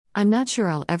I'm not sure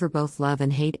I'll ever both love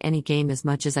and hate any game as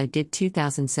much as I did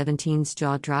 2017's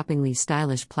jaw-droppingly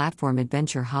stylish platform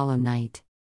adventure Hollow Knight.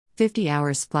 50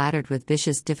 hours splattered with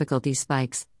vicious difficulty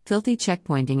spikes, filthy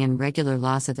checkpointing and regular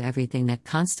loss of everything that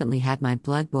constantly had my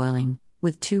blood boiling,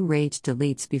 with 2 rage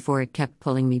deletes before it kept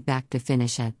pulling me back to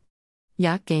finish it.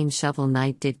 Yacht game Shovel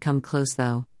Knight did come close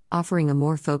though, offering a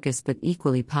more focused but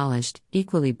equally polished,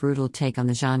 equally brutal take on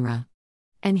the genre.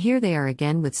 And here they are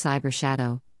again with Cyber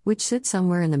Shadow, which sits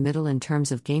somewhere in the middle in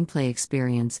terms of gameplay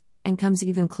experience, and comes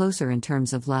even closer in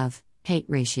terms of love-hate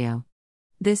ratio.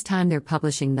 This time they're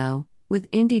publishing though, with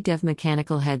indie dev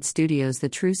Mechanical Head Studios, the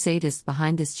true sadists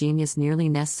behind this genius nearly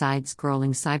NES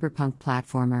side-scrolling cyberpunk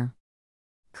platformer.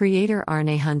 Creator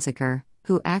Arne Hunziker,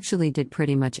 who actually did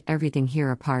pretty much everything here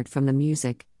apart from the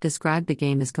music, described the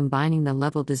game as combining the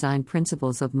level design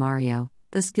principles of Mario,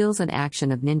 the skills and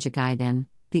action of Ninja Gaiden,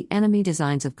 the enemy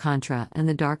designs of Contra, and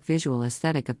the dark visual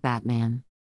aesthetic of Batman.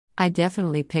 I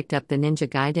definitely picked up the Ninja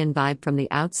Gaiden vibe from the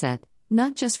outset,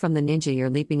 not just from the ninja you're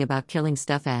leaping about killing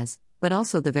stuff as, but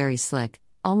also the very slick,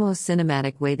 almost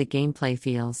cinematic way the gameplay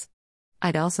feels.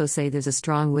 I'd also say there's a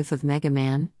strong whiff of Mega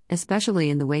Man, especially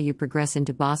in the way you progress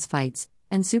into boss fights,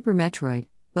 and Super Metroid,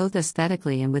 both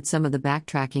aesthetically and with some of the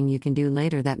backtracking you can do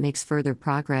later that makes further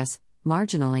progress,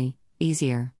 marginally,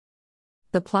 easier.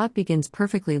 The plot begins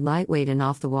perfectly lightweight and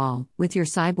off the wall, with your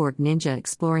cyborg ninja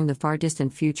exploring the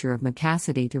far-distant future of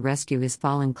Macassity to rescue his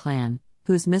fallen clan,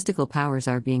 whose mystical powers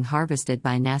are being harvested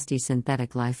by nasty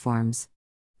synthetic lifeforms.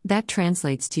 That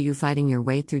translates to you fighting your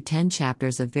way through 10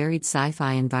 chapters of varied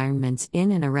sci-fi environments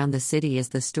in and around the city as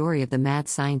the story of the mad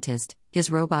scientist,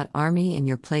 his robot army, and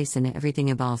your place in everything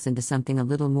evolves into something a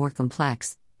little more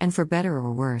complex, and for better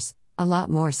or worse, a lot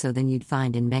more so than you'd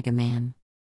find in Mega Man.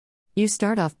 You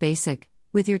start off basic,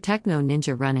 with your techno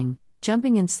ninja running,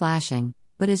 jumping and slashing,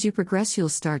 but as you progress you'll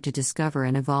start to discover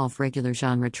and evolve regular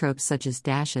genre tropes such as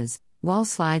dashes, wall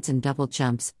slides and double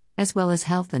jumps, as well as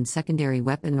health and secondary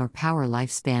weapon or power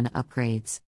lifespan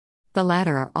upgrades. The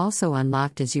latter are also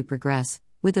unlocked as you progress,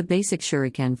 with a basic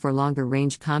shuriken for longer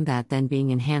range combat then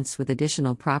being enhanced with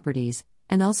additional properties,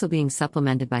 and also being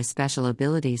supplemented by special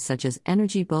abilities such as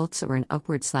energy bolts or an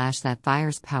upward slash that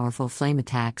fires powerful flame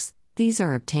attacks. These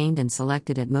are obtained and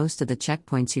selected at most of the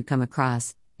checkpoints you come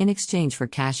across, in exchange for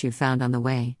cash you found on the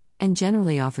way, and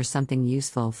generally offer something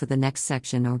useful for the next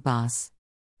section or boss.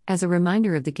 As a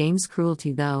reminder of the game's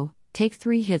cruelty though, take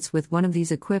 3 hits with one of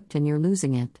these equipped and you're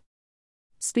losing it.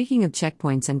 Speaking of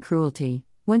checkpoints and cruelty,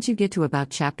 once you get to about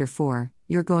Chapter 4,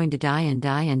 you're going to die and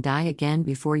die and die again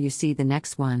before you see the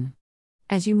next one.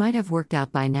 As you might have worked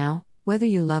out by now, whether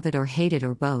you love it or hate it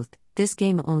or both, this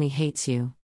game only hates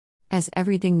you. As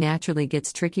everything naturally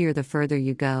gets trickier the further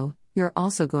you go, you're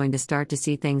also going to start to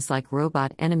see things like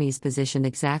robot enemies positioned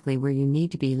exactly where you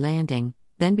need to be landing,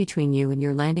 then between you and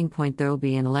your landing point there'll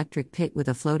be an electric pit with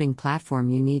a floating platform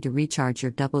you need to recharge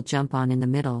your double jump on in the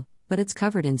middle, but it's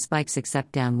covered in spikes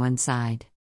except down one side.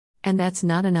 And that's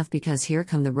not enough because here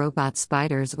come the robot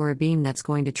spiders or a beam that's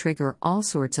going to trigger all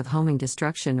sorts of homing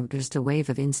destruction or just a wave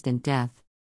of instant death.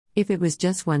 If it was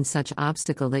just one such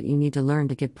obstacle that you need to learn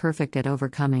to get perfect at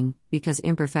overcoming, because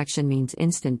imperfection means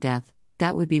instant death,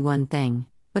 that would be one thing,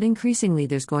 but increasingly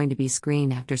there's going to be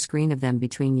screen after screen of them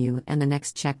between you and the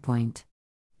next checkpoint.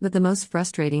 But the most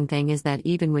frustrating thing is that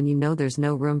even when you know there's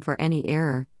no room for any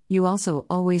error, you also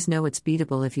always know it's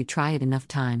beatable if you try it enough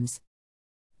times.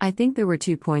 I think there were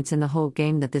 2 points in the whole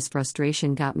game that this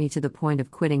frustration got me to the point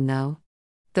of quitting though.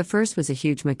 The first was a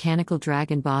huge mechanical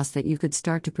dragon boss that you could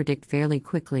start to predict fairly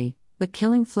quickly, but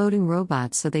killing floating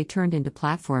robots so they turned into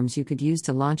platforms you could use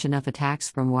to launch enough attacks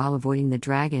from while avoiding the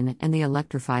dragon and the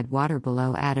electrified water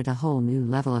below added a whole new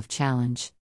level of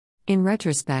challenge. In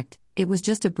retrospect, it was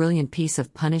just a brilliant piece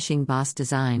of punishing boss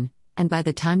design, and by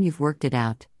the time you've worked it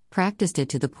out, practiced it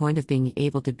to the point of being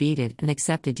able to beat it and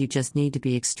accepted you just need to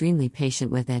be extremely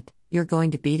patient with it, you're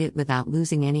going to beat it without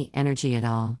losing any energy at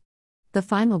all. The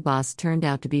final boss turned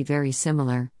out to be very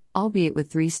similar, albeit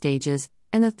with 3 stages,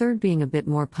 and the third being a bit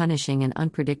more punishing and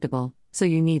unpredictable, so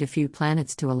you need a few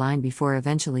planets to align before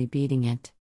eventually beating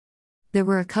it. There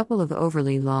were a couple of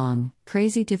overly long,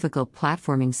 crazy difficult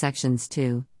platforming sections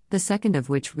too, the second of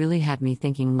which really had me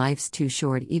thinking life's too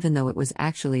short even though it was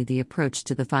actually the approach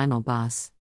to the final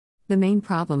boss. The main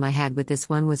problem I had with this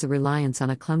one was a reliance on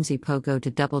a clumsy pogo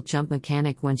to double jump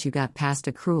mechanic once you got past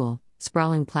a cruel,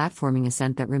 sprawling platforming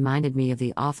ascent that reminded me of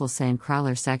the awful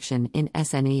Sandcrawler section in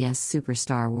SNES Super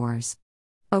Star Wars.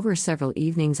 Over several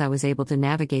evenings I was able to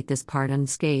navigate this part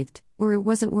unscathed, or it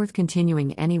wasn't worth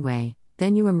continuing anyway.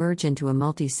 Then you emerge into a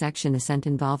multi-section ascent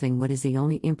involving what is the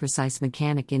only imprecise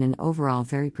mechanic in an overall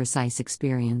very precise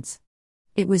experience.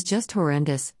 It was just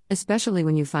horrendous, especially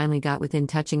when you finally got within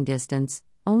touching distance,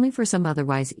 only for some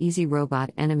otherwise easy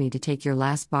robot enemy to take your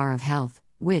last bar of health,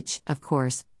 which, of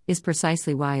course, is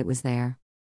precisely why it was there.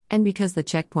 And because the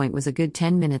checkpoint was a good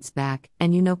 10 minutes back,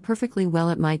 and you know perfectly well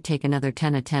it might take another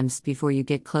 10 attempts before you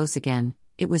get close again,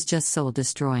 it was just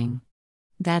soul-destroying.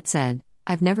 That said,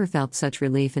 I've never felt such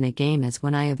relief in a game as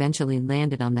when I eventually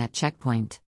landed on that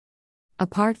checkpoint.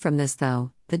 Apart from this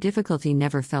though, the difficulty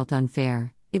never felt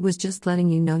unfair, it was just letting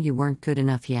you know you weren't good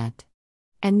enough yet.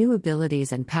 And new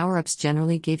abilities and power-ups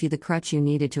generally gave you the crutch you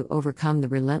needed to overcome the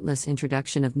relentless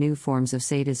introduction of new forms of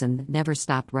sadism that never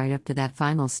stopped right up to that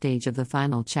final stage of the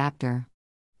final chapter.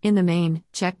 In the main,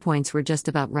 checkpoints were just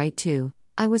about right too.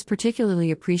 I was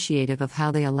particularly appreciative of how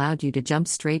they allowed you to jump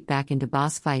straight back into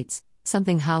boss fights,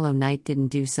 something Hollow Knight didn't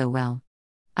do so well.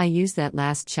 I used that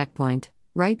last checkpoint,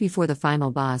 right before the final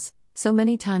boss, so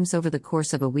many times over the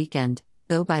course of a weekend,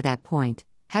 though by that point,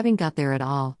 having got there at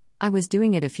all, I was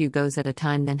doing it a few goes at a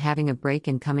time, then having a break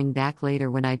and coming back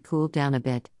later when I'd cooled down a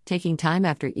bit, taking time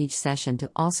after each session to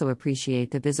also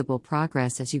appreciate the visible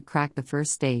progress as you cracked the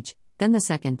first stage, then the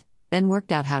second, then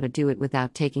worked out how to do it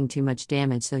without taking too much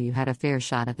damage so you had a fair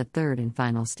shot at the third and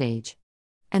final stage.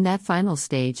 And that final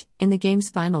stage, in the game's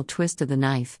final twist of the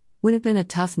knife, would have been a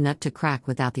tough nut to crack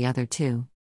without the other two.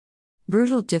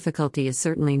 Brutal difficulty is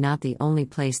certainly not the only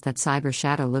place that Cyber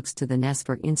Shadow looks to the NES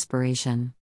for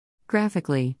inspiration.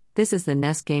 Graphically, this is the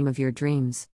NES game of your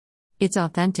dreams. It's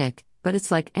authentic, but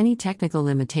it's like any technical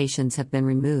limitations have been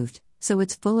removed, so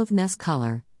it's full of NES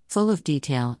color, full of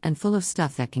detail, and full of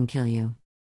stuff that can kill you.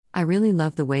 I really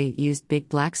love the way it used big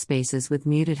black spaces with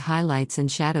muted highlights and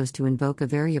shadows to invoke a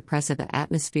very oppressive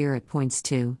atmosphere at points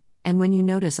too, and when you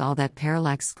notice all that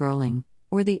parallax scrolling,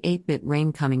 or the 8-bit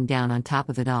rain coming down on top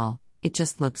of it all, it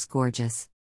just looks gorgeous.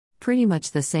 Pretty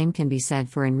much the same can be said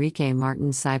for Enrique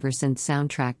Martin's Cybersynth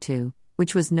soundtrack too,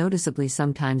 which was noticeably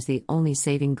sometimes the only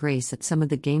saving grace at some of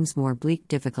the game's more bleak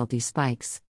difficulty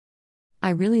spikes. I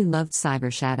really loved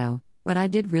Cyber Shadow, but I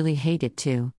did really hate it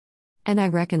too. And I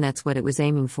reckon that's what it was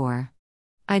aiming for.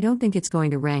 I don't think it's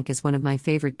going to rank as one of my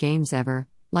favorite games ever,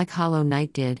 like Hollow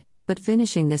Knight did, but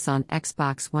finishing this on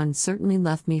Xbox One certainly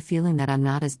left me feeling that I'm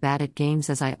not as bad at games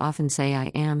as I often say I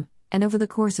am. And over the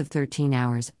course of 13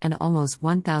 hours and almost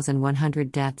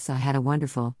 1,100 deaths, I had a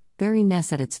wonderful, very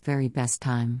NES at its very best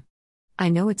time. I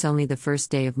know it's only the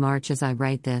first day of March as I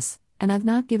write this, and I've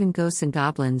not given Ghosts and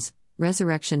Goblins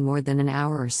Resurrection more than an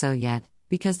hour or so yet,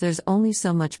 because there's only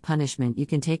so much punishment you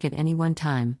can take at any one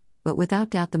time, but without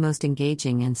doubt the most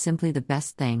engaging and simply the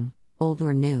best thing, old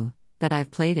or new, that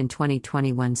I've played in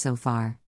 2021 so far.